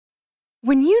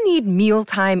When you need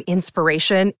mealtime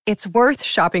inspiration, it's worth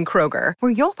shopping Kroger,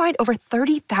 where you'll find over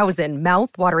 30,000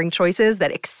 mouth-watering choices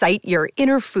that excite your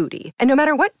inner foodie. And no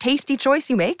matter what tasty choice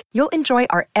you make, you'll enjoy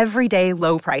our everyday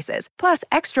low prices, plus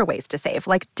extra ways to save,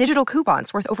 like digital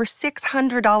coupons worth over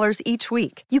 $600 each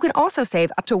week. You can also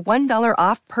save up to $1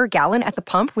 off per gallon at the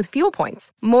pump with fuel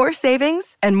points. More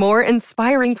savings and more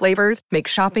inspiring flavors make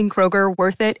shopping Kroger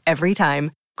worth it every time.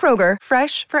 Kroger,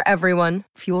 fresh for everyone.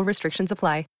 Fuel restrictions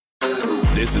apply.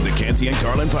 This is the Canty and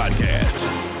Carlin podcast.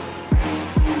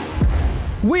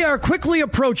 We are quickly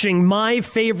approaching my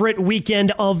favorite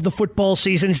weekend of the football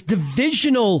season. It's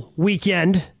divisional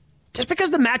weekend, just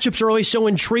because the matchups are always so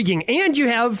intriguing. And you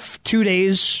have 2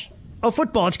 days of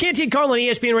football. It's Canty and Carlin,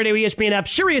 ESPN Radio, ESPN app,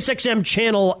 Sirius XM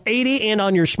Channel 80, and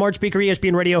on your smart speaker,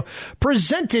 ESPN Radio,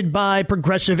 presented by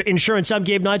Progressive Insurance. I'm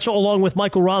Gabe Neitzel, along with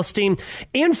Michael Rothstein,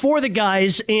 and for the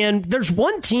guys. And there's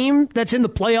one team that's in the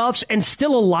playoffs and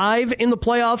still alive in the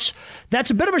playoffs.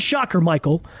 That's a bit of a shocker,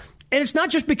 Michael. And it's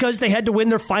not just because they had to win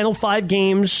their final 5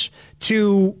 games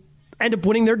to end up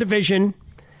winning their division.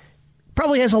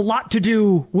 Probably has a lot to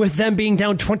do with them being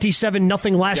down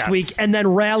 27-0 last week and then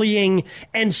rallying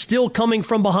and still coming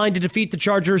from behind to defeat the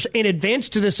Chargers in advance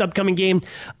to this upcoming game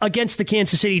against the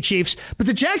Kansas City Chiefs. But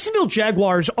the Jacksonville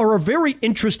Jaguars are a very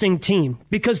interesting team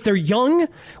because they're young.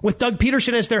 With Doug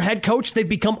Peterson as their head coach, they've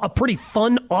become a pretty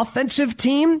fun offensive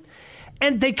team.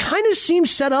 And they kind of seem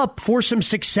set up for some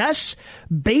success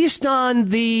based on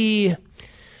the,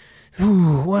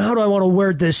 how do I want to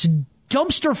word this,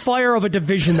 dumpster fire of a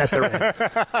division that they're in.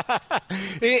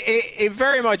 It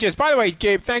very much is. By the way,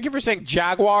 Gabe, thank you for saying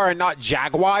Jaguar and not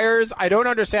Jaguars. I don't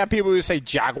understand people who say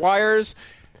Jaguars.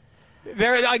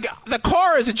 They're like, the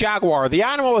car is a Jaguar. The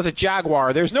animal is a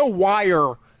Jaguar. There's no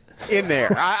wire in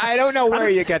there. I don't know where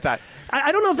you get that.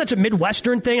 I don't know if that's a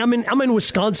Midwestern thing. I'm in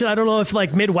Wisconsin. I don't know if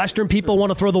like Midwestern people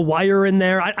want to throw the wire in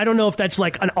there. I don't know if that's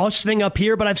like an us thing up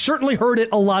here, but I've certainly heard it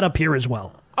a lot up here as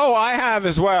well. Oh, I have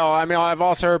as well. I mean, I've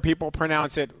also heard people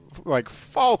pronounce it like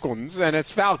Falcons, and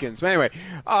it's Falcons. But anyway,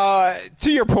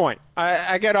 to your point,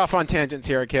 I get off on tangents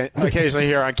here occasionally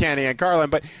here on Canty and Carlin.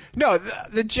 But no,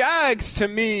 the Jags, to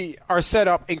me, are set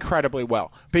up incredibly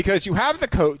well because you have the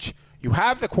coach, you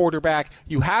have the quarterback,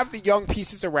 you have the young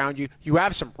pieces around you, you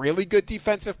have some really good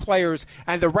defensive players,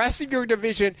 and the rest of your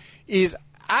division is,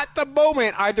 at the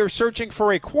moment, either searching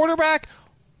for a quarterback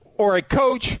or a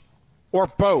coach or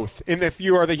both, if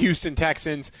you are the Houston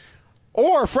Texans,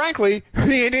 or, frankly,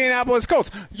 the Indianapolis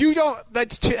Colts.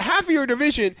 Half of your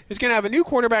division is going to have a new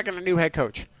quarterback and a new head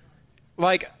coach.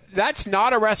 Like, that's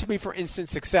not a recipe for instant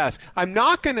success. I'm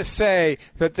not going to say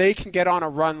that they can get on a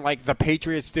run like the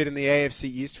Patriots did in the AFC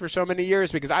East for so many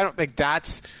years, because I don't think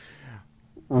that's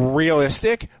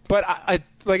realistic. But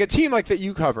like a team like that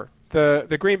you cover,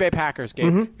 the Green Bay Packers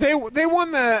game. Mm-hmm. They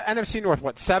won the NFC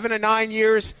North, 7 to 9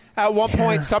 years at one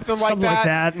point, something like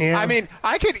that. Yeah. I mean,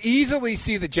 I could easily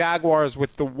see the Jaguars,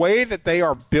 with the way that they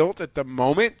are built at the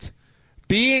moment,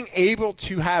 being able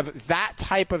to have that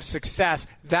type of success,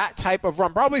 that type of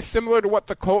run, probably similar to what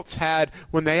the Colts had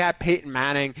when they had Peyton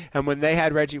Manning and when they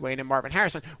had Reggie Wayne and Marvin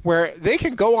Harrison, where they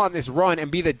can go on this run and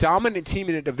be the dominant team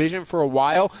in a division for a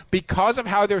while because of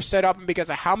how they're set up and because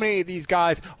of how many of these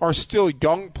guys are still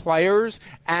young players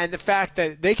and the fact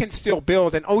that they can still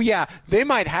build. And, they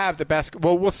might have the best –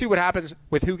 well, we'll see what happens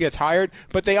with who gets hired,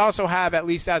 but they also have, at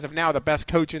least as of now, the best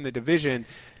coach in the division.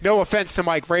 No offense to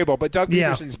Mike Vrabel, but Doug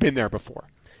Peterson's been there before.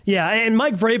 Yeah, and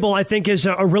Mike Vrabel, I think, is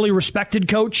a really respected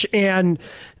coach, and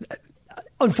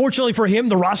unfortunately for him,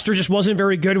 the roster just wasn't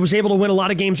very good. He was able to win a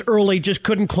lot of games early, just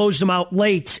couldn't close them out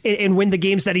late and win the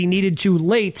games that he needed to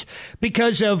late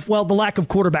because of, the lack of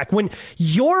quarterback. When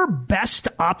your best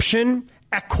option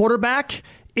at quarterback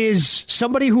is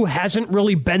somebody who hasn't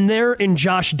really been there in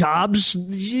Josh Dobbs,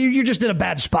 you're just in a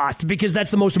bad spot because that's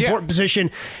the most important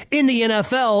position in the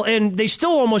NFL. And they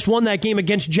still almost won that game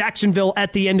against Jacksonville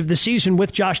at the end of the season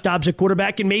with Josh Dobbs at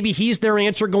quarterback, and maybe he's their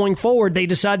answer going forward. They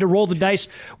decide to roll the dice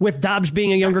with Dobbs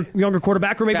being a younger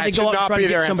quarterback, or maybe they go out and try to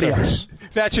get somebody else.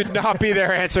 That should not be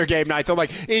their answer, Gabe Neitzel.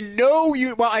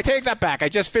 I take that back. I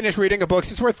just finished reading a book.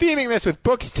 Since we're theming this with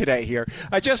books today here,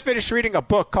 I just finished reading a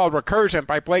book called Recursion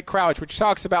by Blake Crouch, which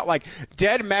talks about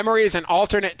dead memories and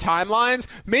alternate timelines.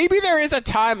 Maybe there is a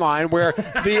timeline where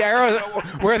the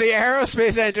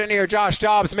aerospace engineer Josh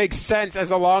Dobbs makes sense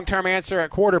as a long-term answer at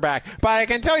quarterback. But I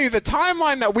can tell you the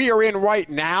timeline that we are in right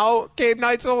now, Gabe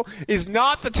Neitzel, is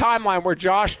not the timeline where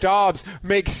Josh Dobbs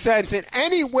makes sense in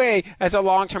any way as a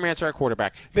long-term answer at quarterback.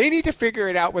 They need to figure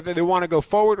it out whether they want to go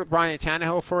forward with Ryan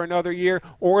Tannehill for another year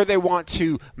or they want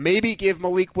to maybe give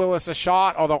Malik Willis a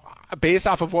shot, although based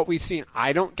off of what we've seen,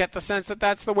 I don't get the sense that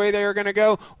that's the way they are going to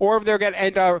go, or if they're going to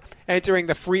end up entering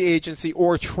the free agency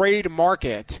or trade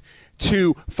market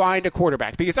to find a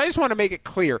quarterback. Because I just want to make it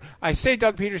clear, I say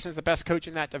Doug Peterson's the best coach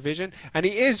in that division, and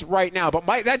he is right now, but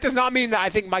that does not mean that I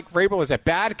think Mike Vrabel is a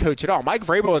bad coach at all. Mike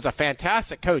Vrabel is a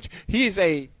fantastic coach. He is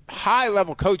a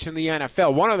high-level coach in the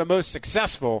NFL, one of the most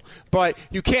successful, but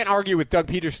you can't argue with Doug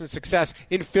Peterson's success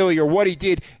in Philly or what he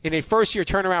did in a first-year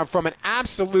turnaround from an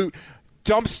absolute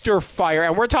dumpster fire,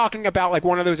 and we're talking about like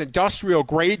one of those industrial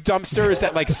grade dumpsters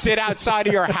that like sit outside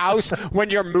of your house when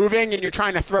you're moving and you're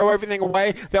trying to throw everything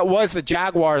away. That was the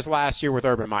Jaguars last year with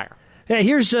Urban Meyer. Yeah,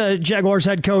 here's Jaguars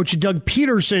head coach Doug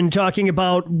Peterson talking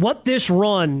about what this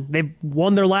run, they've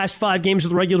won their last 5 games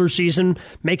of the regular season,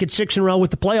 make it 6 in a row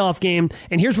with the playoff game,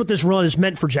 and here's what this run has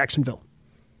meant for Jacksonville.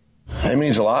 It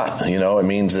means a lot. It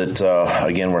means that,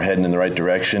 again, we're heading in the right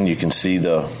direction. You can see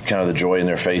the kind of the joy in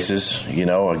their faces,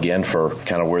 again, for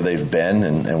kind of where they've been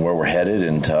and where we're headed.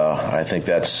 And I think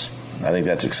that's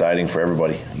exciting for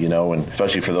everybody, and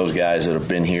especially for those guys that have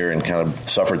been here and kind of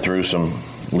suffered through some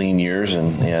lean years.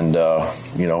 And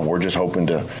we're just hoping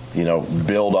to,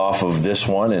 build off of this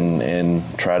one and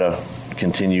try to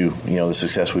continue, the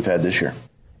success we've had this year.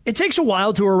 It takes a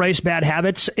while to erase bad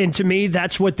habits, and to me,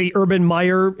 that's what the Urban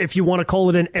Meyer, if you want to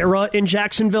call it an era in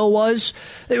Jacksonville, was.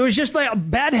 It was just like a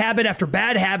bad habit after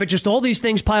bad habit, just all these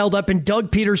things piled up, and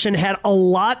Doug Peterson had a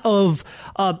lot of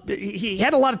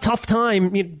tough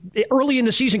time early in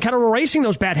the season kind of erasing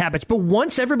those bad habits. But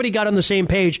once everybody got on the same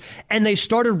page and they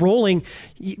started rolling,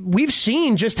 we've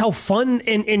seen just how fun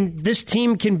and this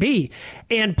team can be.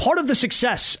 And part of the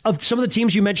success of some of the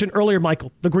teams you mentioned earlier,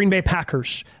 Michael, the Green Bay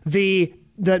Packers, the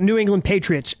New England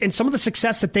Patriots, and some of the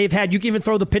success that they've had. You can even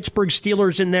throw the Pittsburgh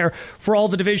Steelers in there for all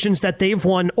the divisions that they've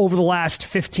won over the last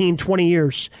 15, 20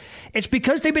 years. It's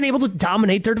because they've been able to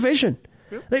dominate their division.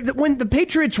 Yep. When the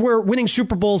Patriots were winning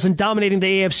Super Bowls and dominating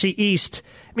the AFC East,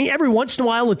 every once in a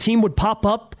while a team would pop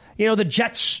up. The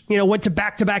Jets, went to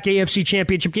back-to-back AFC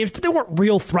championship games, but they weren't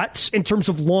real threats in terms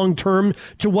of long-term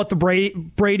to what the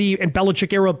Brady and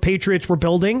Belichick era Patriots were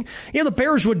building. The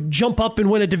Bears would jump up and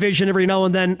win a division every now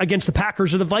and then against the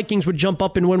Packers, or the Vikings would jump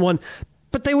up and win one.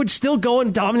 But they would still go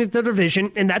and dominate the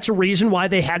division, and that's a reason why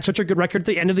they had such a good record at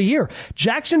the end of the year.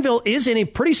 Jacksonville is in a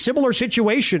pretty similar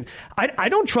situation. I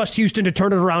don't trust Houston to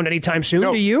turn it around anytime soon.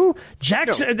 No. Do you?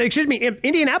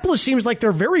 Indianapolis seems like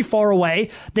they're very far away.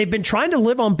 They've been trying to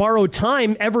live on borrowed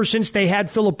time ever since they had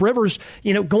Phillip Rivers,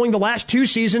 going the last 2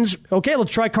 seasons. Okay,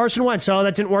 let's try Carson Wentz. Oh,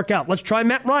 that didn't work out. Let's try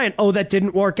Matt Ryan. Oh, that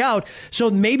didn't work out. So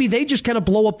maybe they just kind of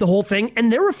blow up the whole thing,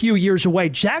 and they're a few years away.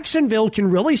 Jacksonville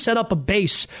can really set up a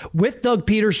base with Doug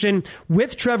Peterson,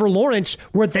 with Trevor Lawrence,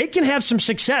 where they can have some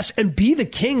success and be the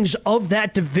kings of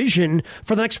that division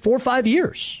for the next 4 or 5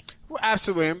 years. Well,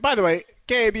 absolutely. And by the way,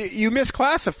 Gabe, you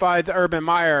misclassified the Urban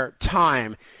Meyer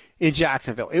time in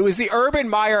Jacksonville. It was the Urban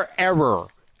Meyer error.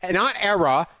 Not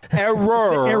error.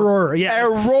 Error, yeah.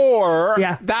 Error.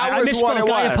 Yeah. That was what it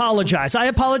was. I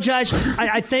apologize.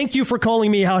 I thank you for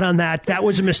calling me out on that. That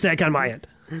was a mistake on my end.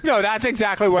 No, that's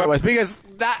exactly what it was.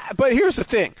 But here's the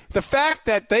thing. The fact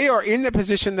that they are in the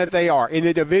position that they are in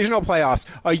the divisional playoffs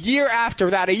a year after,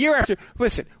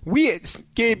 listen,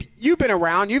 Gabe, you've been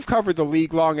around, you've covered the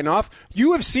league long enough.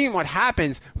 You have seen what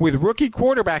happens with rookie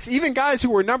quarterbacks, even guys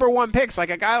who were number 1 picks, like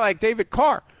a guy like David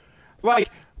Carr.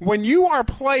 Like, when you are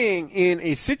playing in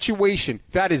a situation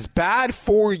that is bad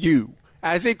for you,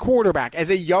 as a quarterback,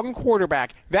 as a young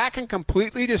quarterback, that can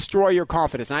completely destroy your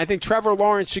confidence. And I think Trevor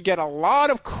Lawrence should get a lot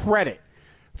of credit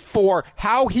for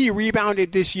how he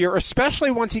rebounded this year, especially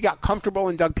once he got comfortable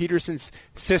in Doug Peterson's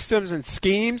systems and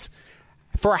schemes,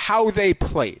 for how they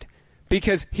played.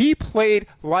 Because he played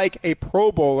like a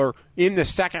Pro Bowler in the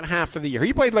second half of the year.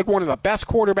 He played like one of the best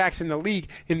quarterbacks in the league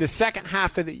in the second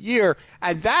half of the year,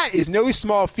 and that is no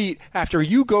small feat after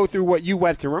you go through what you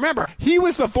went through. Remember, he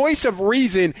was the voice of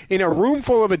reason in a room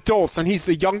full of adults, and he's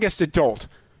the youngest adult,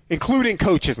 including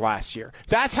coaches last year.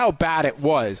 That's how bad it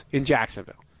was in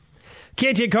Jacksonville.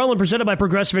 Canty and Carlin, presented by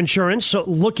Progressive Insurance. So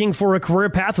looking for a career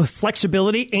path with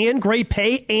flexibility and great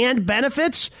pay and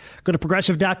benefits? Go to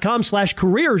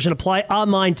Progressive.com/careers and apply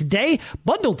online today.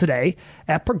 Bundle today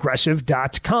at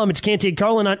Progressive.com. It's Canty and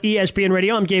Carlin on ESPN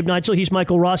Radio. I'm Gabe Neitzel. He's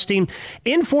Michael Rothstein.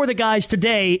 In for the guys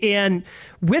today. And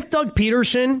with Doug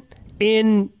Peterson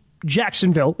in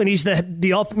Jacksonville, and he's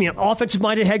the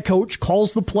offensive-minded head coach,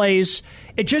 calls the plays.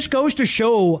 It just goes to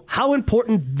show how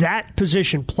important that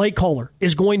position, play caller,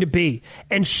 is going to be.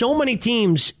 And so many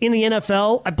teams in the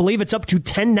NFL, I believe it's up to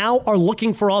 10 now, are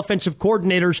looking for offensive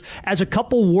coordinators, as a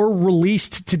couple were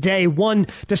released today. One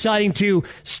deciding to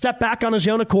step back on his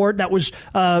own accord. That was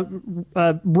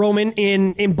Roman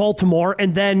in Baltimore,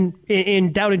 and then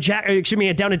down in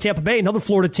Tampa Bay, another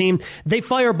Florida team, they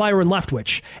fire Byron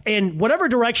Leftwich. And whatever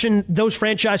direction those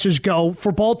franchises go,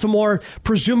 for Baltimore,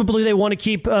 presumably they want to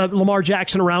keep Lamar Jackson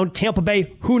around. Tampa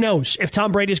Bay, who knows if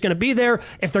Tom Brady is going to be there,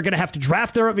 if they're going to have to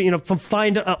draft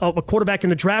find a quarterback in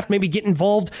the draft, maybe get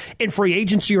involved in free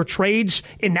agency or trades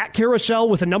in that carousel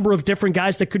with a number of different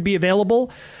guys that could be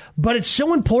available. But it's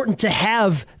so important to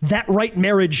have that right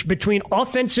marriage between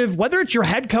offensive, whether it's your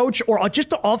head coach or just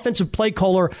the offensive play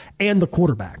caller, and the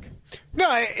quarterback. No,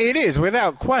 it is,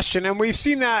 without question. And we've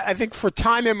seen that, I think, for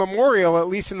time immemorial, at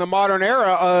least in the modern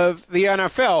era of the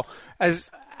NFL. As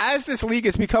this league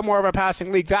has become more of a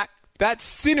passing league, that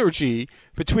synergy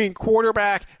between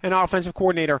quarterback and offensive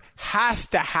coordinator has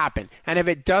to happen. And if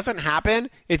it doesn't happen,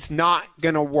 it's not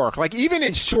going to work. Like, even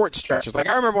in short stretches. Like,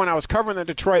 I remember when I was covering the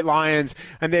Detroit Lions,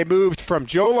 and they moved from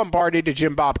Joe Lombardi to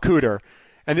Jim Bob Cooter.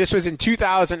 And this was in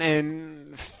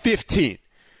 2015.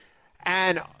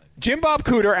 And Jim Bob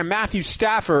Cooter and Matthew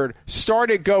Stafford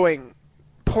started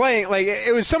playing, like,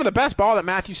 it was some of the best ball that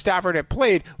Matthew Stafford had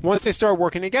played once they started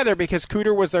working together, because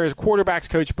Cooter was their quarterback's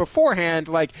coach beforehand,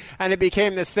 and it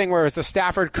became this thing where it was the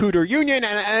Stafford-Cooter union,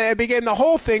 and it became the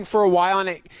whole thing for a while,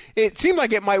 and it seemed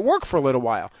like it might work for a little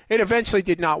while. It eventually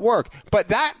did not work, but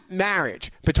that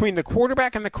marriage between the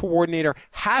quarterback and the coordinator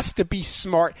has to be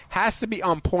smart, has to be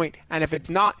on point, and if it's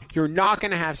not, you're not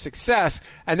going to have success,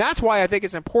 and that's why I think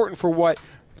it's important for what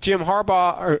John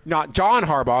Harbaugh is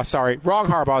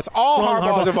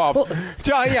involved. Well,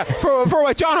 for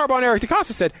what John Harbaugh and Eric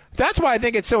DeCosta said, that's why I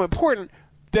think it's so important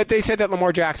that they said that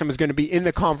Lamar Jackson was going to be in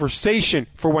the conversation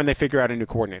for when they figure out a new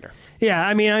coordinator. Yeah,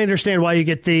 I mean, I understand why you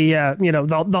get the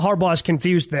Harbaughs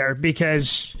confused there,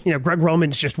 because Greg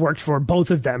Roman's just worked for both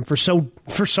of them for so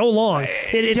long.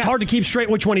 It's hard to keep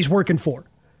straight which one he's working for.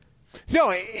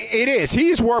 No, it is.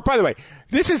 He's worked. By the way,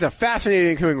 this is a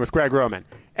fascinating thing with Greg Roman.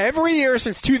 Every year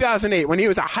since 2008, when he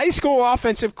was a high school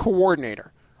offensive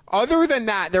coordinator, other than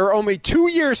that, there are only 2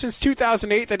 years since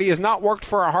 2008 that he has not worked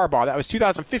for a Harbaugh. That was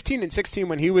 2015 and 16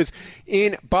 when he was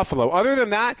in Buffalo. Other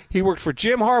than that, he worked for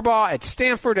Jim Harbaugh at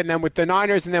Stanford, and then with the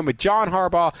Niners, and then with John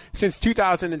Harbaugh since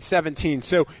 2017.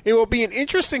 So it will be an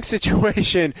interesting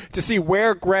situation to see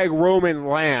where Greg Roman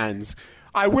lands.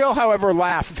 I will, however,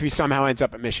 laugh if he somehow ends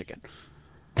up at Michigan.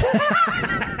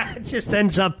 It just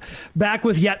ends up back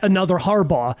with yet another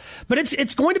Harbaugh. But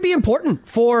it's going to be important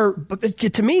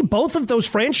to me, both of those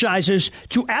franchises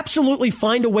to absolutely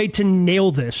find a way to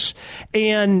nail this.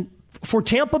 And for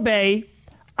Tampa Bay,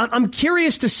 I'm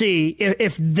curious to see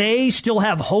if they still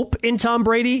have hope in Tom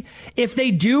Brady. If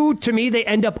they do, to me, they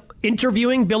end up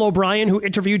interviewing Bill O'Brien, who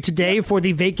interviewed today for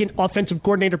the vacant offensive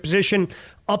coordinator position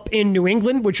up in New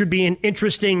England, which would be an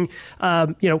interesting,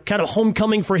 kind of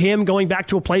homecoming for him, going back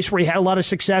to a place where he had a lot of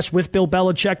success with Bill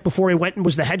Belichick before he went and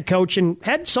was the head coach, and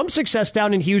had some success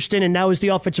down in Houston, and now is the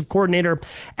offensive coordinator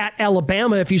at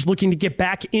Alabama if he's looking to get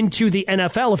back into the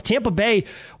NFL. If Tampa Bay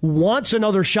wants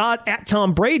another shot at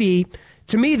Tom Brady,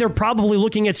 to me, they're probably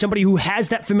looking at somebody who has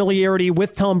that familiarity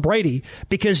with Tom Brady,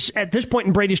 because at this point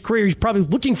in Brady's career, he's probably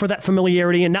looking for that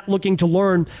familiarity and not looking to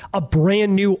learn a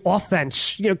brand new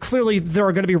offense. Clearly there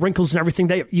are going to be wrinkles and everything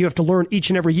that you have to learn each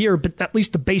and every year, but at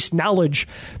least the base knowledge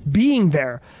being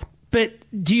there. But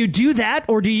do you do that,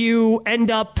 or do you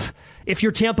end up, if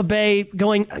you're Tampa Bay,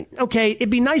 going, okay, it'd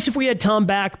be nice if we had Tom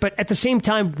back, but at the same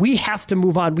time, we have to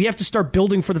move on. We have to start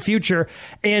building for the future.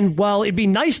 And while it'd be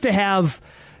nice to have,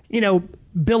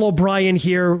 Bill O'Brien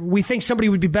here, we think somebody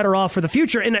would be better off for the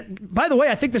future. And by the way,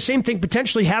 I think the same thing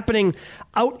potentially happening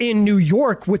out in New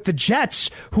York with the Jets,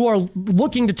 who are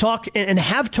looking to talk and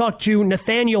have talked to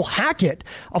Nathaniel Hackett,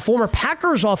 a former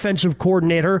Packers offensive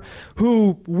coordinator,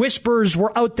 who whispers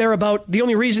were out there about the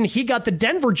only reason he got the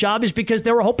Denver job is because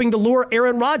they were hoping to lure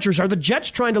Aaron Rodgers. Are the Jets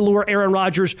trying to lure Aaron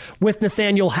Rodgers with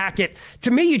Nathaniel Hackett?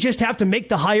 To me, you just have to make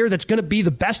the hire that's going to be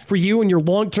the best for you and your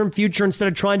long-term future, instead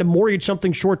of trying to mortgage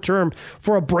something short-term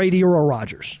for a Brady or a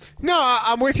Rodgers. No,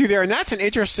 I'm with you there, and that's an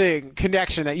interesting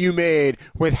connection that you made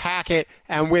with Hackett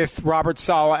and with Robert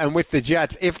Saleh and with the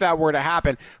Jets, if that were to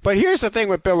happen. But here's the thing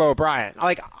with Bill O'Brien.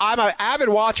 I'm an avid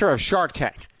watcher of Shark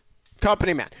Tank.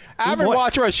 Company man. Avid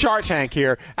watcher of Shark Tank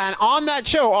here. And on that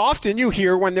show, often you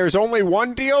hear when there's only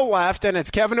one deal left and it's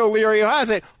Kevin O'Leary who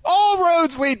has it, all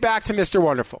roads lead back to Mr.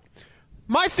 Wonderful.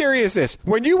 My theory is this.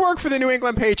 When you work for the New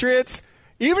England Patriots,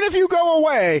 even if you go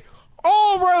away,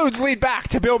 all roads lead back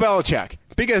to Bill Belichick.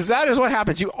 Because that is what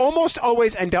happens. You almost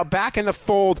always end up back in the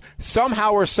fold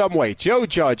somehow or some way. Joe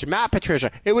Judge, Matt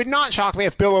Patricia. It would not shock me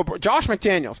if Josh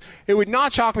McDaniels. It would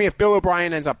not shock me if Bill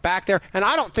O'Brien ends up back there. And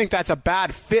I don't think that's a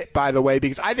bad fit, by the way,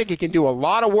 because I think he can do a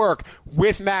lot of work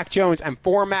with Mac Jones and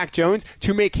for Mac Jones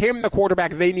to make him the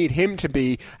quarterback they need him to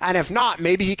be. And if not,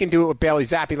 maybe he can do it with Bailey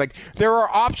Zappi. Like, there are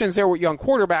options there with young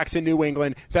quarterbacks in New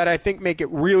England that I think make it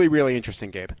really, really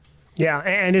interesting, Gabe. Yeah,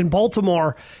 and in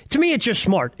Baltimore, to me, it's just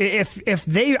smart. If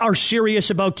they are serious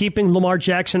about keeping Lamar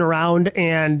Jackson around,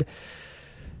 and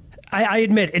I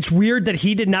admit, it's weird that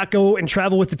he did not go and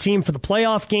travel with the team for the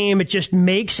playoff game. It just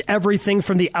makes everything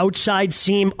from the outside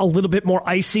seem a little bit more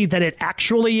icy than it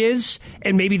actually is,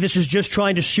 and maybe this is just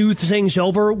trying to soothe things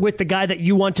over with the guy that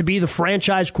you want to be the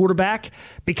franchise quarterback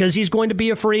because he's going to be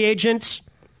a free agent.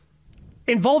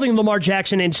 Involving Lamar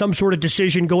Jackson in some sort of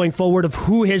decision going forward of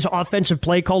who his offensive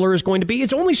play caller is going to be,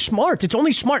 it's only smart. It's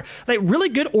only smart. Like, really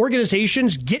good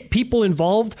organizations get people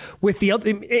involved with the other.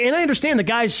 And I understand the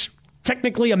guy's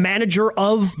technically a manager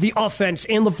of the offense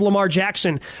and of Lamar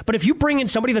Jackson. But if you bring in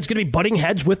somebody that's going to be butting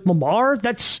heads with Lamar,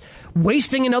 that's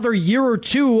wasting another year or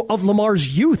two of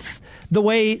Lamar's youth, the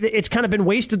way it's kind of been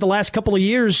wasted the last couple of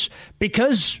years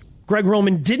because Greg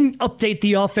Roman didn't update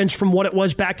the offense from what it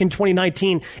was back in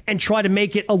 2019 and try to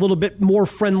make it a little bit more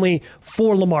friendly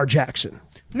for Lamar Jackson.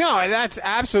 No, that's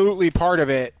absolutely part of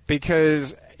it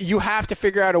because you have to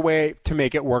figure out a way to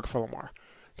make it work for Lamar.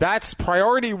 That's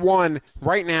priority one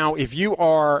right now if you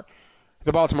are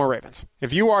the Baltimore Ravens.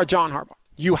 If you are John Harbaugh,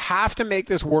 you have to make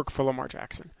this work for Lamar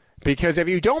Jackson. Because if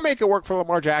you don't make it work for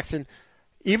Lamar Jackson,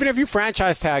 even if you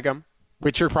franchise tag him,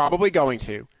 which you're probably going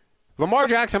to, Lamar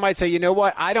Jackson might say, you know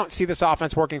what, I don't see this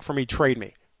offense working for me, trade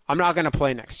me. I'm not going to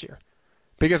play next year.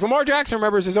 Because Lamar Jackson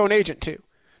remembers his own agent too.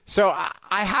 So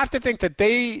I have to think that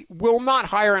they will not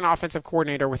hire an offensive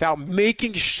coordinator without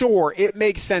making sure it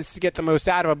makes sense to get the most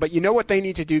out of it. But you know what they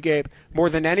need to do, Gabe,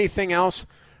 more than anything else?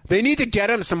 They need to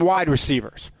get him some wide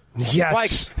receivers. Yes.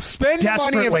 Like, spend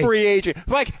money in free agent.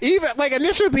 And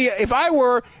this would be, if I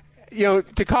were,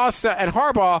 DeCosta and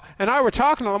Harbaugh, and I were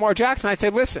talking to Lamar Jackson, I'd say,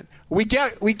 listen, we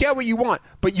get what you want,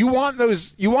 but you want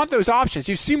those options.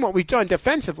 You've seen what we've done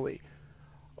defensively.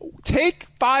 Take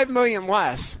 $5 million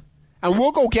less, and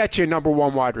we'll go get you a number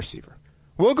one wide receiver.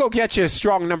 We'll go get you a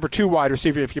strong number two wide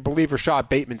receiver if you believe Rashad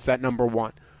Bateman's that number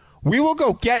one. We will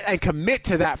go get and commit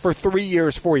to that for 3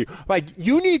 years for you. Like,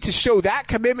 you need to show that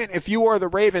commitment if you are the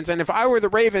Ravens. And if I were the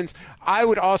Ravens, I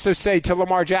would also say to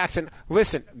Lamar Jackson,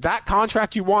 listen, that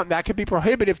contract you want, that could be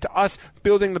prohibitive to us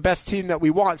building the best team that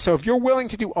we want. So if you're willing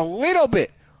to do a little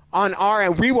bit on our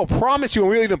end, we will promise you,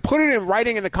 and we'll even put it in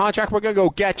writing in the contract, we're going to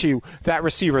go get you that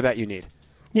receiver that you need.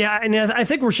 Yeah, and I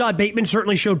think Rashad Bateman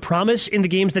certainly showed promise in the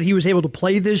games that he was able to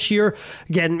play this year.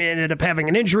 Again, ended up having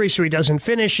an injury, so he doesn't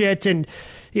finish it. And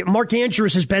Mark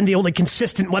Andrews has been the only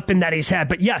consistent weapon that he's had.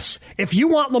 But yes, if you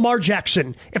want Lamar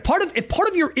Jackson, if part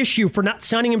of your issue for not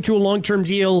signing him to a long-term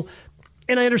deal,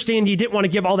 and I understand you didn't want to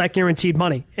give all that guaranteed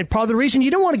money. And part of the reason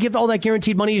you don't want to give all that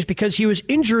guaranteed money is because he was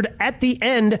injured at the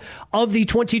end of the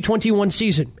 2021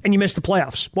 season, and you missed the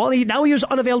playoffs. Well, now he was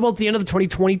unavailable at the end of the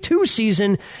 2022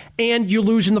 season, and you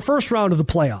lose in the first round of the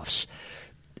playoffs.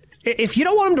 If you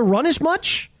don't want him to run as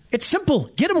much, it's simple.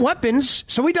 Get him weapons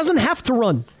so he doesn't have to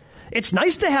run. It's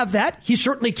nice to have that. He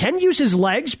certainly can use his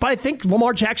legs, but I think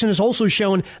Lamar Jackson has also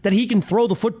shown that he can throw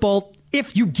the football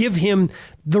if you give him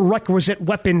the requisite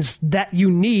weapons that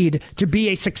you need to be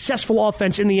a successful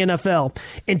offense in the NFL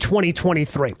in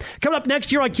 2023. Coming up next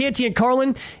year on Canty and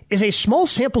Carlin, is a small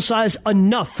sample size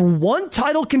enough for one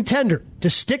title contender to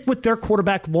stick with their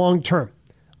quarterback long term?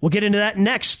 We'll get into that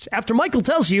next after Michael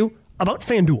tells you about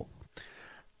FanDuel.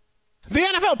 The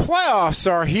NFL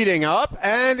playoffs are heating up,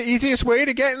 and the easiest way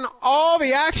to get in all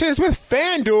the action is with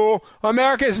FanDuel,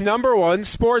 America's #1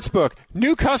 sportsbook.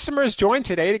 New customers join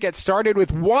today to get started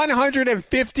with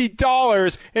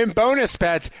 $150 in bonus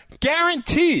bets,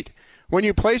 guaranteed. When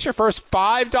you place your first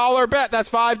 $5 bet, that's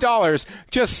 $5.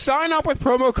 Just sign up with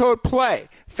promo code PLAY.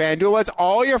 FanDuel has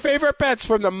all your favorite bets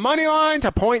from the money line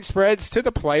to point spreads to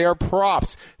the player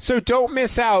props. So don't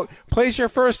miss out. Place your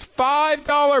first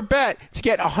 $5 bet to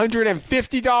get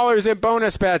 $150 in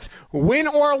bonus bets. Win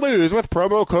or lose with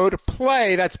promo code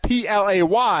PLAY. That's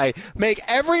PLAY. Make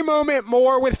every moment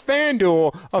more with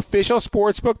FanDuel, official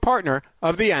sportsbook partner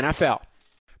of the NFL.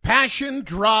 Passion,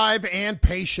 drive, and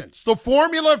patience. The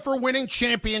formula for winning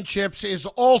championships is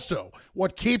also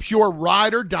what keeps your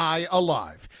ride or die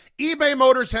alive. eBay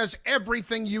Motors has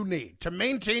everything you need to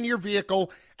maintain your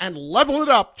vehicle and level it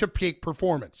up to peak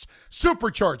performance.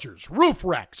 Superchargers, roof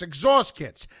racks, exhaust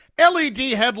kits, LED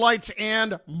headlights,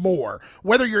 and more.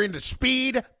 Whether you're into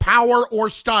speed, power, or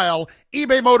style,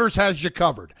 eBay Motors has you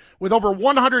covered. With over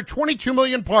 122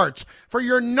 million parts for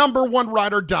your number one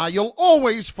ride or die, you'll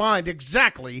always find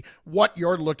exactly what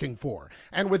you're looking for.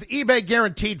 And with eBay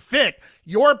Guaranteed Fit,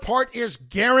 your part is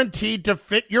guaranteed to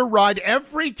fit your ride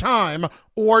every time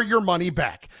or your money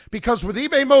back. Because with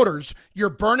eBay Motors, you're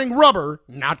burning rubber,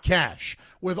 not cash.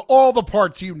 With all the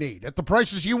parts you need at the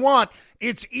prices you want,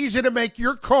 it's easy to make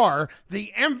your car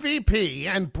the MVP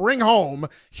and bring home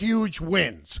huge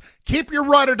wins. Keep your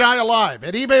ride or die alive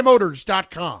at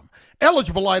ebaymotors.com.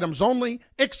 Eligible items only.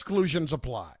 Exclusions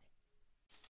apply.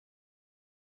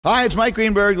 Hi, it's Mike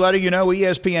Greenberg letting you know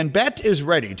ESPN Bet is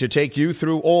ready to take you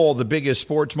through all the biggest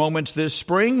sports moments this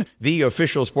spring. The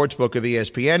official sportsbook of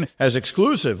ESPN has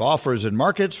exclusive offers and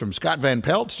markets from Scott Van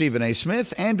Pelt, Stephen A.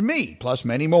 Smith, and me, plus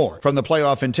many more. From the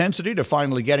playoff intensity to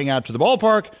finally getting out to the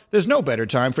ballpark, there's no better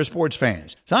time for sports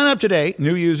fans. Sign up today.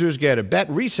 New users get a bet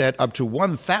reset up to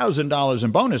 $1,000 in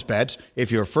bonus bets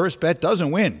if your first bet doesn't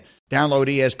win. Download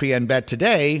ESPN Bet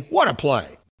today. What a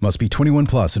play. Must be 21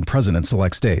 plus and present in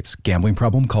select states. Gambling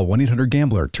problem? Call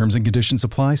 1-800-GAMBLER. Terms and conditions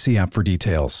apply. See app for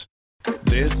details.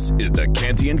 This is the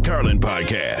Canty and Carlin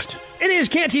podcast. It is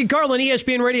Canty and Carlin,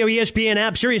 ESPN Radio, ESPN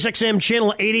app, Sirius XM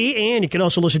Channel 80, and you can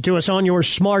also listen to us on your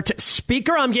smart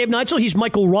speaker. I'm Gabe Neitzel. He's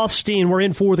Michael Rothstein. We're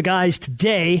in for the guys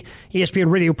today. ESPN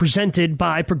Radio presented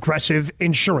by Progressive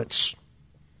Insurance.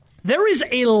 There is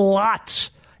a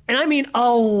lot, and I mean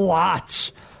a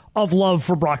lot, of love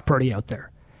for Brock Purdy out there.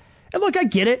 And look, I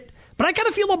get it, but I kind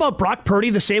of feel about Brock Purdy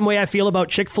the same way I feel about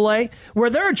Chick-fil-A, where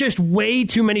there are just way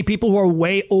too many people who are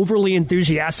way overly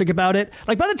enthusiastic about it.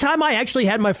 Like, by the time I actually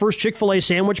had my first Chick-fil-A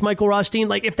sandwich, Michael Rothstein,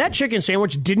 like, if that chicken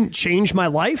sandwich didn't change my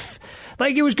life,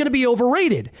 like, it was going to be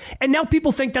overrated. And now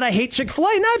people think that I hate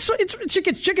Chick-fil-A. No, it's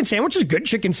chicken sandwich is a good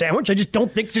chicken sandwich. I just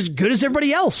don't think it's as good as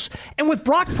everybody else. And with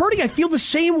Brock Purdy, I feel the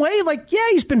same way. Like, yeah,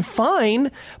 he's been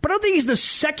fine, but I don't think he's the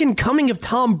second coming of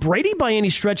Tom Brady by any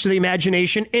stretch of the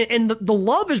imagination. And the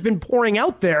love has been pouring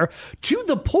out there to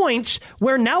the point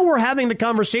where now we're having the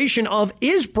conversation of,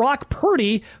 is Brock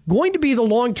Purdy going to be the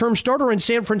long-term starter in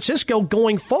San Francisco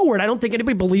going forward? I don't think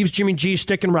anybody believes Jimmy G's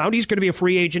sticking around. He's going to be a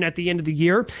free agent at the end of the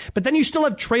year. But then you still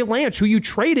have Trey Lance, who you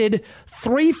traded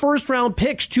 3 first-round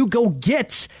picks to go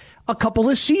get a couple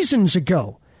of seasons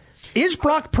ago. Is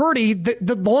Brock Purdy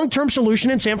the long-term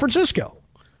solution in San Francisco?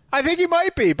 I think he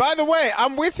might be. By the way,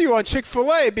 I'm with you on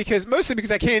Chick-fil-A mostly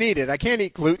because I can't eat it. I can't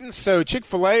eat gluten, so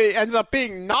Chick-fil-A ends up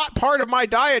being not part of my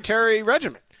dietary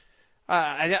regimen.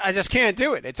 I just can't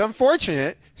do it. It's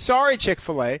unfortunate. Sorry,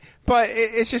 Chick-fil-A, but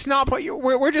it's just not.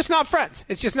 We're just not friends.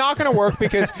 It's just not going to work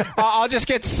because I'll just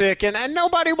get sick, and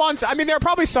nobody wants it. I mean, there are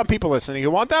probably some people listening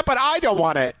who want that, but I don't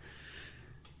want it.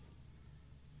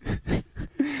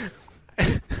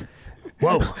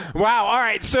 Whoa! Wow. All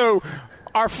right. So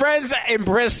our friends in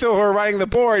Bristol who are running the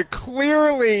board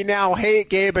clearly now hate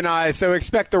Gabe and I, so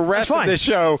expect the rest of the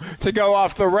show to go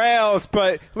off the rails.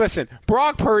 But listen,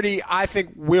 Brock Purdy, I think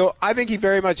he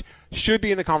very much should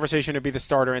be in the conversation to be the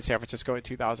starter in San Francisco in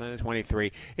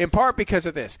 2023, in part because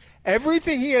of this.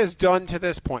 Everything he has done to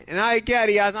this point, and I get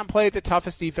he hasn't played the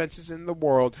toughest defenses in the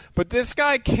world, but this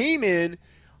guy came in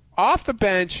off the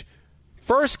bench,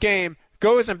 first game,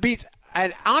 goes and beats,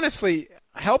 and honestly,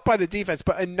 helped by the defense,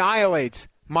 but annihilates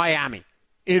Miami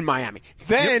in Miami.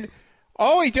 Then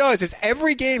all he does is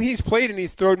every game he's played in,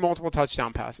 he's thrown multiple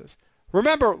touchdown passes.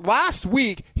 Remember, last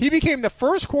week, he became the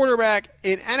first quarterback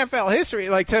in NFL history,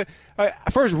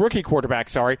 first rookie quarterback,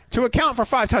 to account for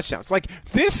 5 touchdowns. Like,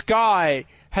 this guy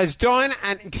has done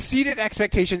and exceeded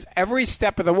expectations every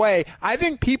step of the way. I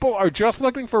think people are just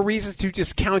looking for reasons to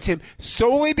discount him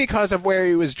solely because of where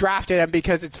he was drafted and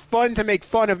because it's fun to make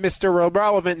fun of Mr.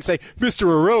 Irrelevant and say, Mr.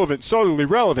 Irrelevant, solely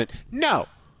relevant. No.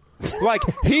 Like,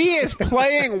 he is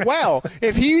playing well.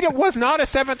 If he was not a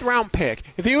 7th-round pick,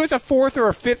 if he was a 4th or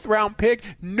a 5th-round pick,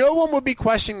 no one would be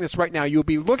questioning this right now. You would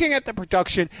be looking at the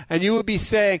production, and you would be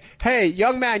saying, hey,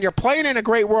 young man, you're playing in a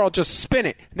great world. Just spin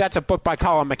it. That's a book by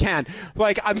Colin McCann.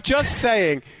 Like, I'm just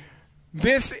saying,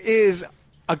 this is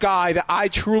a guy that I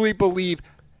truly believe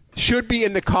should be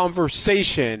in the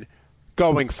conversation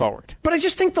going forward. But I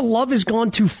just think the love has gone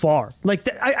too far. Like,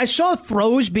 I saw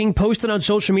throws being posted on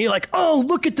social media like, oh,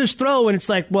 look at this throw. And it's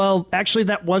like, well, actually,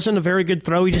 that wasn't a very good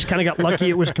throw. He just kind of got lucky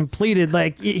it was completed.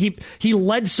 Like, he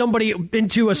led somebody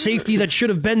into a safety that should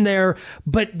have been there,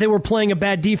 but they were playing a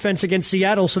bad defense against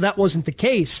Seattle, so that wasn't the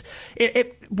case.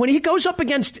 When he goes up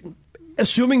against,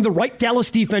 assuming the right Dallas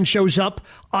defense shows up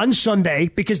on Sunday,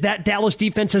 because that Dallas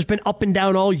defense has been up and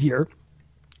down all year,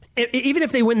 even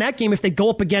if they win that game, if they go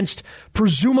up against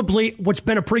presumably what's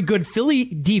been a pretty good Philly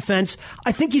defense,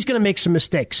 I think he's going to make some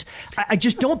mistakes. I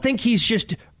just don't think he's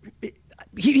just...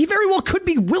 He very well could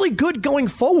be really good going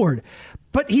forward,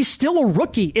 but he's still a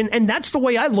rookie, and that's the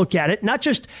way I look at it. Not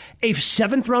just a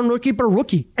 7th-round rookie, but a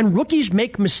rookie. And rookies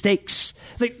make mistakes.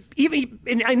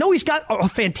 And I know he's got a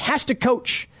fantastic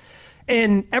coach,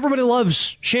 and everybody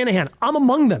loves Shanahan. I'm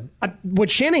among them. What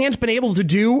Shanahan's been able to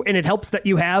do, and it helps that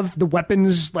you have the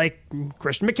weapons like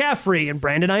Christian McCaffrey and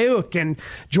Brandon Ayuk and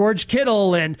George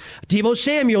Kittle and Deebo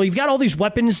Samuel. You've got all these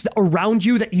weapons around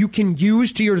you that you can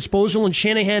use to your disposal, and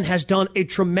Shanahan has done a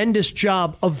tremendous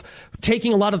job of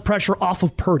taking a lot of the pressure off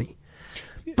of Purdy.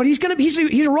 But he's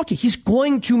a rookie. He's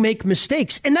going to make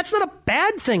mistakes, and that's not a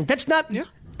bad thing. That's not. Yeah.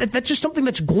 That's just something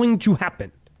that's going to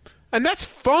happen. And that's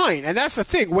fine. And that's the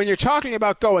thing. When you're talking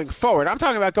about going forward, I'm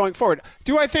talking about going forward.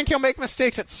 Do I think he'll make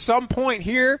mistakes at some point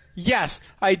here? Yes,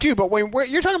 I do. But when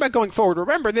you're talking about going forward,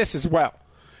 remember this as well.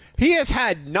 He has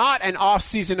had not an off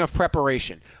season of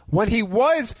preparation. When he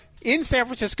was in San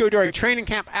Francisco during training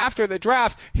camp after the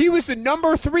draft, he was the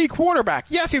number 3 quarterback.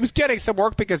 Yes, he was getting some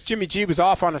work because Jimmy G was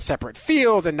off on a separate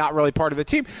field and not really part of the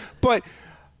team. But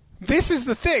this is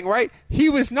the thing, right? He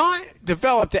was not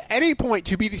developed at any point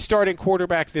to be the starting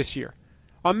quarterback this year.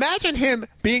 Imagine him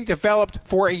being developed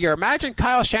for a year. Imagine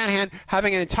Kyle Shanahan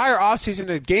having an entire offseason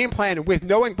to game plan with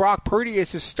knowing Brock Purdy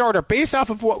is his starter based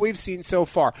off of what we've seen so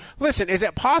far. Listen, is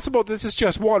it possible this is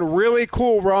just one really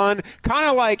cool run, kind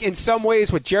of like in some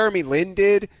ways what Jeremy Lin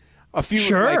did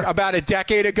about a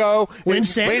decade ago?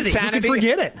 Linsanity. You can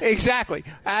forget it. Exactly.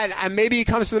 And maybe he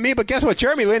comes to the mean, but guess what?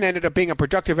 Jeremy Lin ended up being a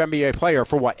productive NBA player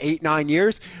for 8-9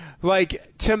 years?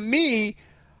 To me,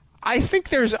 I think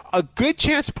there's a good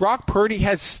chance Brock Purdy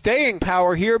has staying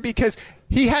power here because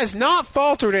he has not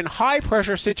faltered in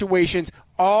high-pressure situations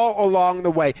all along the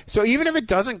way. So even if it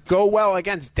doesn't go well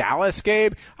against Dallas,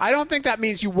 Gabe, I don't think that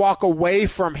means you walk away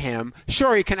from him.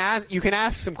 Sure, you can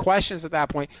ask some questions at that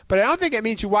point, but I don't think it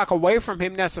means you walk away from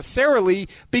him necessarily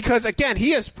because, again,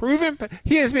 he has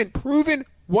been proven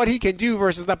what he can do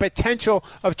versus the potential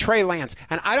of Trey Lance.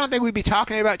 And I don't think we'd be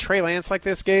talking about Trey Lance like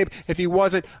this, Gabe, if he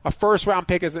wasn't a first-round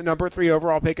pick as the number 3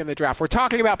 overall pick in the draft. We're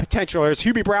talking about potential, or as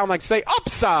Hubie Brown likes to say,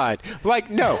 upside.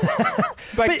 No.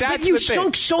 But you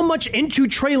sunk so much into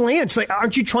Trey Lance.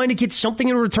 Aren't you trying to get something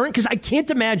in return? Because I can't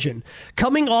imagine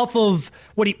coming off of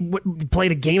what he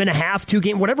played a game and a half, 2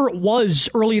 games, whatever it was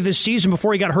early this season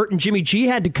before he got hurt and Jimmy G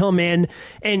had to come in,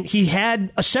 and he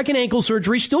had a second ankle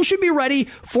surgery, still should be ready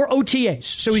for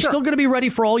OTAs. So he's still going to be ready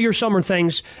for all your summer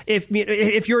things if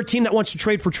you're a team that wants to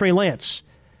trade for Trey Lance.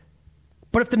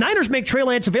 But if the Niners make Trey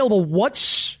Lance available,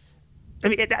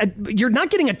 you're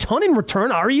not getting a ton in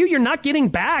return, are you? You're not getting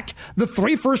back the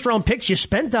 3 first-round picks you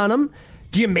spent on him.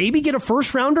 Do you maybe get a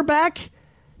first-rounder back?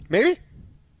 Maybe.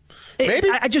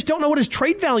 I just don't know what his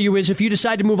trade value is if you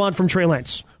decide to move on from Trey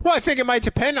Lance. Well, I think it might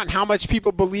depend on how much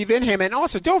people believe in him. And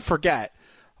also, don't forget,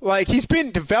 he's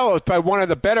been developed by one of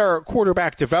the better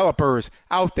quarterback developers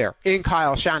out there in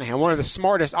Kyle Shanahan, one of the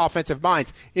smartest offensive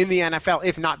minds in the NFL,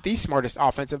 if not the smartest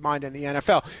offensive mind in the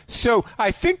NFL. So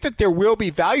I think that there will be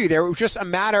value there. It would just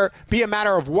be a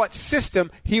matter of what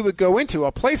system he would go into.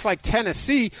 A place like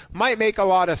Tennessee might make a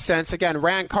lot of sense. Again,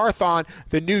 Rand Carthon,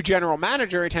 the new general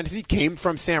manager at Tennessee, came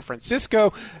from San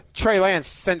Francisco. Trey Lance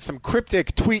sent some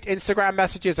cryptic tweet Instagram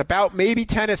messages about maybe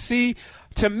Tennessee.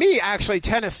 To me, actually,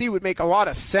 Tennessee would make a lot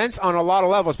of sense on a lot of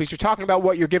levels because you're talking about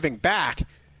what you're giving back.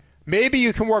 Maybe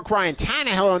you can work Ryan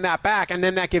Tannehill on that back, and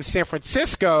then that gives San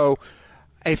Francisco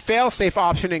a fail-safe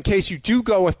option in case you do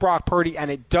go with Brock Purdy and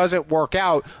it doesn't work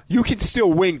out. You can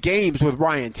still win games with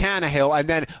Ryan Tannehill and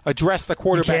then address the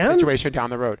quarterback situation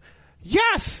down the road.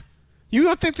 Yes! You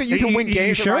don't think that you can win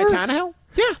games with Ryan Tannehill?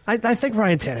 Yeah. I think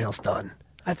Ryan Tannehill's done.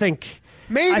 I think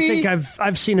Maybe.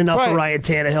 I've seen enough of Ryan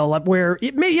Tannehill where,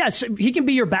 yes, he can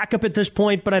be your backup at this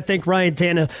point, but I think Ryan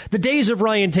Tannehill, the days of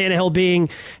Ryan Tannehill being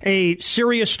a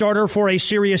serious starter for a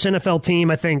serious NFL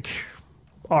team, I think,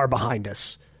 are behind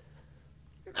us.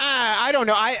 I don't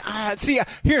know. See,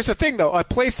 here's the thing, though. A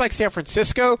place like San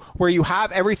Francisco where you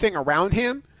have everything around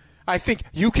him, I think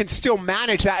you can still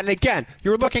manage that. And again,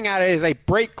 you're looking at it as a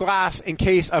break glass in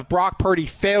case of Brock Purdy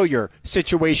failure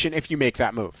situation if you make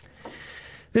that move.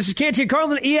 This is Canty and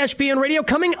Carlin, ESPN Radio.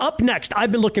 Coming up next,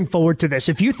 I've been looking forward to this.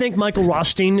 If you think Michael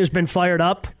Rothstein has been fired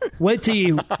up, wait till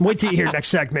you hear next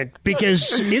segment,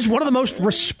 because he's one of the most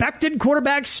respected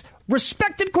quarterbacks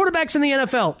in the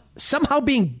NFL, somehow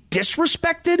being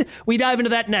disrespected. We dive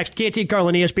into that next. Canty and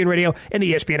Carlin, ESPN Radio, and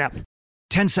the ESPN app.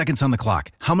 10 seconds on the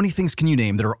clock. How many things can you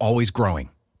name that are always growing?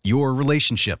 Your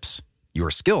relationships, your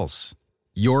skills,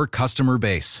 your customer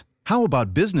base. How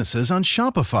about businesses on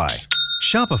Shopify?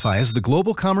 Shopify is the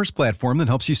global commerce platform that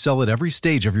helps you sell at every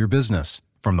stage of your business.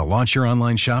 From the launch your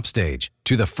online shop stage,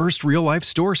 to the first real-life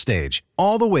store stage,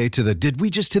 all the way to the did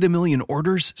we just hit a million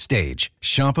orders stage,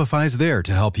 Shopify's there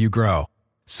to help you grow.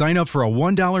 Sign up for a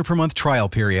 $1 per month trial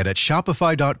period at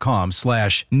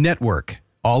shopify.com/network,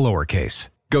 all lowercase.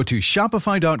 Go to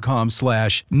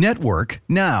shopify.com/network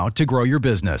now to grow your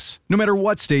business, no matter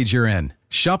what stage you're in.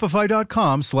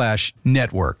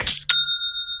 Shopify.com/network.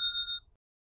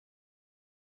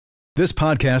 This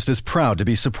podcast is proud to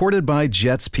be supported by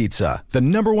Jets Pizza, the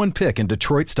 #1 pick in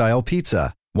Detroit-style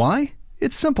pizza. Why?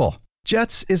 It's simple.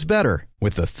 Jets is better.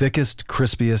 With the thickest,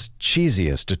 crispiest,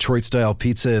 cheesiest Detroit-style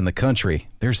pizza in the country,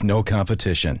 there's no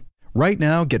competition. Right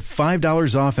now, get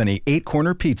 $5 off any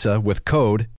 8-corner pizza with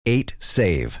code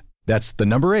 8SAVE. That's the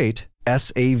number 8,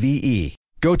 SAVE.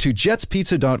 Go to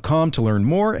jetspizza.com to learn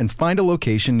more and find a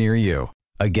location near you.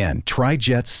 Again, try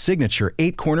Jet's signature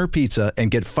 8-corner pizza and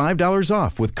get $5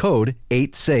 off with code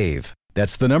 8SAVE.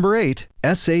 That's the number 8,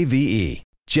 SAVE.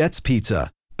 Jet's Pizza.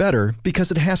 Better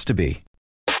because it has to be.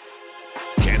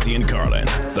 Canty and Carlin,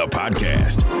 the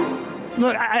podcast.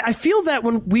 Look, I feel that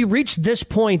when we reach this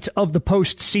point of the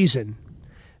postseason,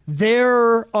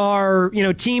 there are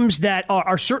teams that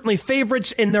are certainly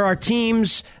favorites, and there are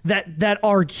teams that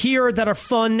are here that are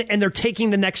fun, and they're taking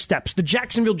the next steps. The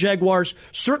Jacksonville Jaguars,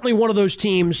 certainly one of those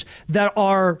teams that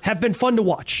have been fun to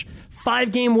watch.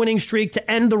 5-game winning streak to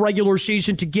end the regular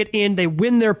season to get in. They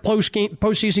win their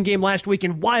postseason game last week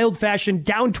in wild fashion,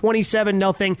 down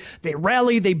 27-0. They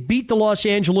rally. They beat the Los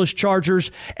Angeles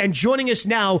Chargers. And joining us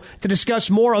now to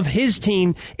discuss more of his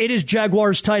team, it is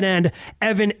Jaguars tight end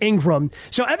Evan Engram.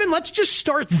 So, Evan, let's just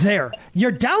start there.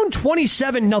 You're down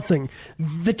 27-0.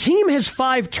 The team has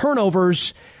 5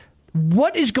 turnovers.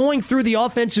 What is going through the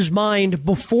offense's mind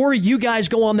before you guys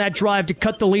go on that drive to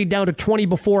cut the lead down to 20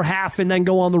 before half and then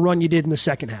go on the run you did in the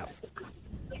second half? It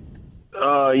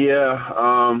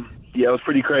was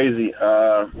pretty crazy.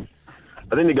 I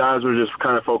think the guys were just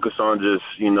kind of focused on just,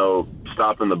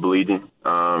 stopping the bleeding.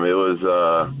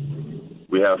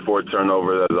 We had 4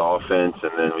 turnovers as an offense,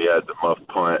 and then we had the muff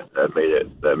punt that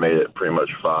made it pretty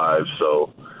much 5.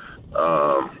 So,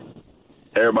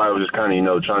 everybody was just kind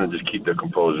of, trying to just keep their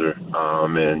composure.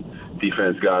 And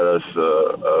defense got us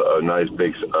a nice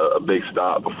big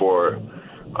stop before,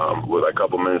 with a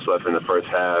couple minutes left in the first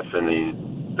half, and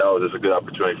that was just a good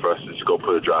opportunity for us to just go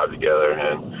put a drive together.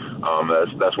 And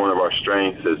that's one of our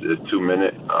strengths is 2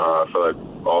 minute. I feel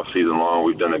like all season long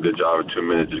we've done a good job in 2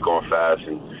 minutes, just going fast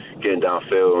and getting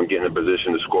downfield and getting in a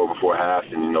position to score before half.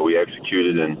 And we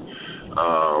executed, and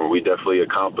we definitely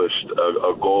accomplished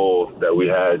a goal that we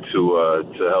had to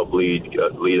help lead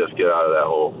us get out of that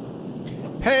hole.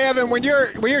 Hey, Evan, when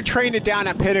you're training down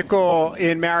at Pinnacle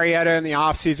in Marietta in the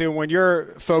offseason, when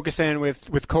you're focusing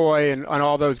with Coy and on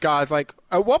all those guys, like,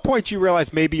 at what point do you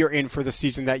realize maybe you're in for the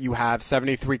season that you have,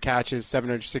 73 catches,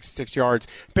 766 yards,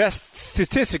 best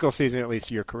statistical season at least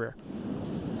of your career?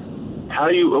 How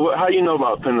do you know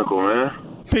about Pinnacle, man?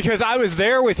 Because I was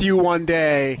there with you one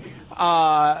day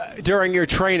during your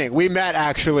training. We met,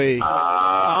 actually.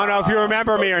 I don't know if you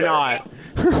remember me or not.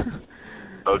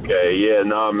 Okay, yeah,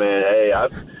 no, man. Hey,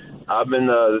 I've been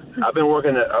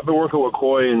working with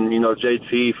Coy and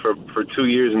JT for 2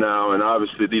 years now, and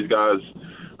obviously these guys,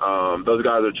 those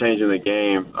guys are changing the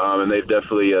game, and they've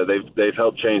definitely they've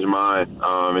helped change mine,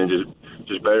 and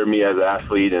just better me as an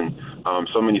athlete, and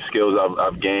so many skills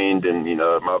I've gained, and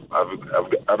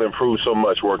I've improved so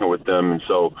much working with them, and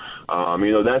so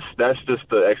that's just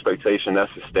the expectation,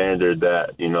 that's the standard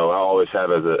that I always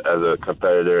have as a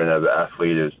competitor and as an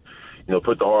athlete is.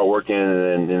 Put the hard work in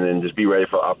and then just be ready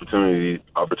for opportunities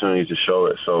to show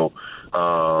it. So,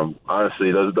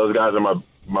 honestly, those guys are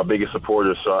my biggest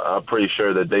supporters. So I'm pretty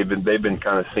sure that they've been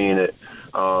kind of seeing it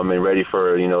and ready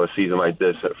for a season like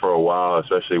this for a while,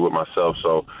 especially with myself.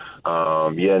 So,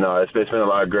 it's been a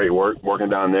lot of great work working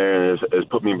down there, and it's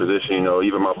put me in position.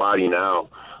 Even my body now,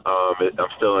 I'm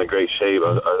still in great shape.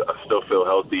 I still feel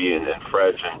healthy and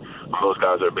fresh, and those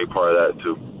guys are a big part of that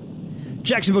too.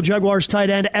 Jacksonville Jaguars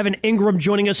tight end Evan Engram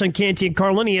joining us on Canty and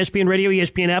Carlin, ESPN Radio,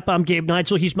 ESPN app. I'm Gabe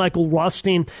Neitzel. He's Michael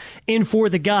Rothstein in for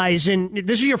the guys. And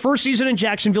this is your first season in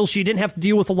Jacksonville, so you didn't have to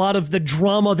deal with a lot of the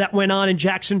drama that went on in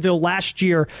Jacksonville last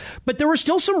year. But there were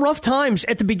still some rough times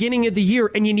at the beginning of the year,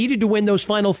 and you needed to win those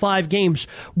final 5 games.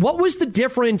 What was the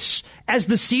difference as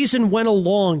the season went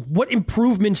along? What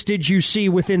improvements did you see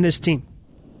within this team?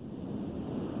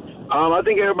 I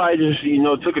think everybody just,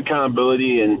 took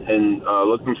accountability and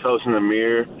looked themselves in the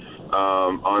mirror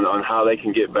on how they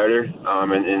can get better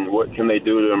and what can they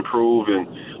do to improve, and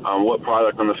what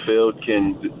product on the field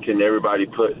can everybody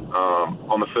put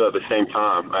on the field at the same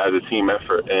time as a team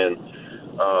effort. And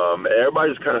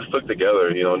everybody just kind of stuck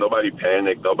together. You know, nobody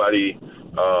panicked, nobody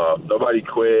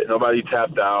quit, nobody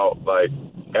tapped out. Like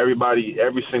everybody,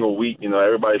 every single week, you know,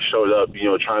 everybody showed up, you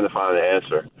know, trying to find an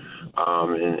answer,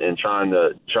 and trying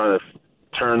to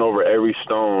turn over every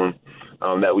stone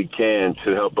that we can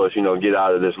to help us, you know, get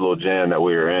out of this little jam that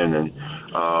we were in.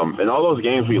 And all those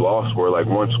games we lost were like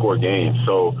one-score games.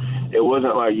 So it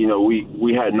wasn't like, you know,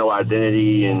 we had no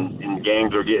identity and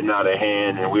games were getting out of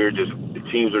hand and the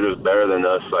teams are just better than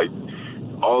us. Like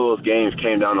all those games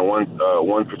came down to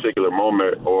one particular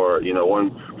moment or, you know,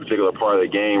 one particular part of the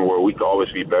game where we could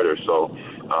always be better. So,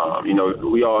 you know,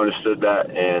 we all understood that,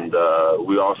 and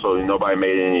we also, nobody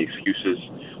made any excuses.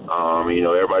 You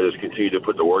know, everybody just continued to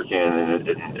put the work in, and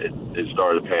it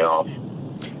started paying off.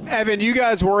 Evan, you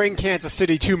guys were in Kansas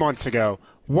City 2 months ago.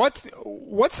 What's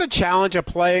the challenge of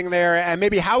playing there, and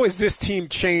maybe how has this team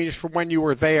changed from when you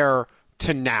were there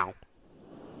to now?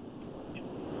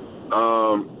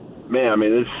 Man, I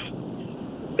mean,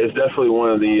 it's definitely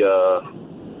one of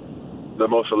the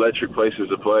most electric places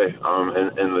to play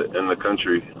in the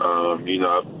country. You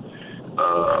know,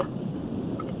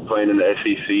 playing in the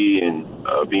SEC and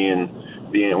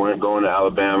going to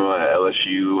Alabama and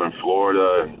LSU and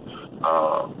Florida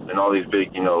and all these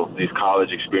big, you know, these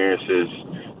college experiences.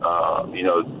 You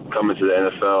know, coming to the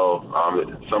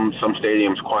NFL, some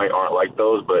stadiums quite aren't like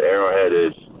those, but Arrowhead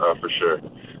is for sure.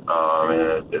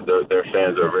 And their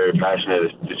fans are very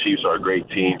passionate. The Chiefs are a great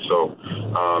team, so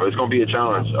it's going to be a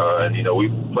challenge. And you know, we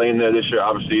playing there this year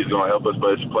obviously is going to help us,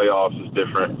 but it's playoffs. It's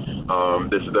different.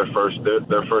 This is their first.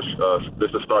 This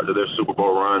is the start to their Super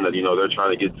Bowl run that, you know, they're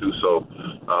trying to get to. So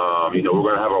you know, we're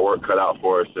going to have our work cut out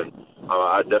for us, and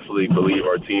I definitely believe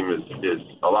our team is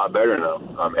a lot better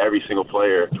now. Every single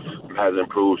player has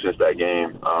improved since that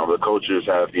game. The coaches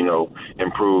have, you know,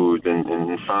 improved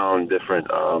and found different,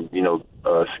 you know,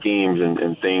 schemes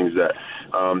and things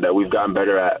that we've gotten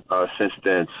better at since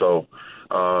then. So,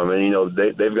 and you know,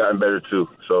 they've gotten better too.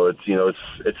 So it's, you know,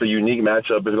 it's a unique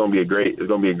matchup. It's going to be a great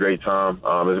time.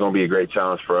 It's going to be a great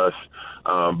challenge for us.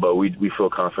 But we feel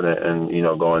confident in, you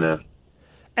know, going in.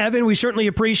 Evan, we certainly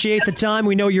appreciate the time.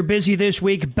 We know you're busy this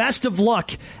week. Best of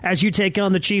luck as you take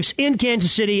on the Chiefs in Kansas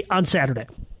City on Saturday.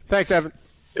 Thanks, Evan.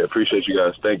 Yeah, appreciate you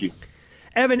guys. Thank you.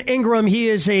 Evan Ingram, he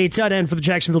is a tight end for the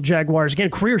Jacksonville Jaguars. Again,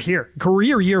 career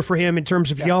year for him in terms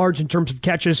of yards, in terms of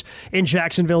catches in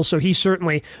Jacksonville. So he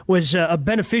certainly was a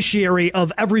beneficiary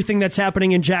of everything that's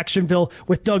happening in Jacksonville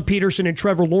with Doug Peterson and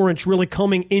Trevor Lawrence really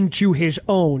coming into his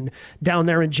own down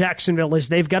there in Jacksonville, as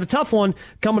they've got a tough one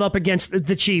coming up against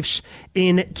the Chiefs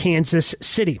in Kansas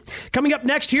City. Coming up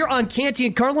next here on Canty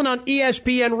and Carlin on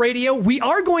ESPN Radio, we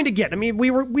are going to get,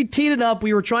 we teed it up.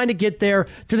 We were trying to get there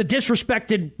to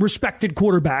the respected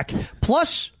quarterback.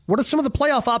 Plus, what are some of the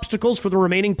playoff obstacles for the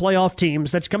remaining playoff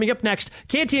teams? That's coming up next.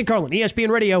 Canty and Carlin, ESPN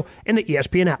Radio, and the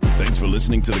ESPN app. Thanks for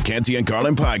listening to the Canty and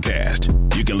Carlin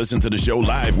podcast. You can listen to the show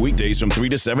live weekdays from 3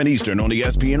 to 7 Eastern on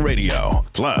ESPN Radio.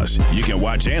 Plus, you can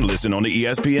watch and listen on the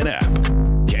ESPN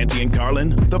app. Canty and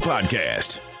Carlin, the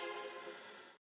podcast.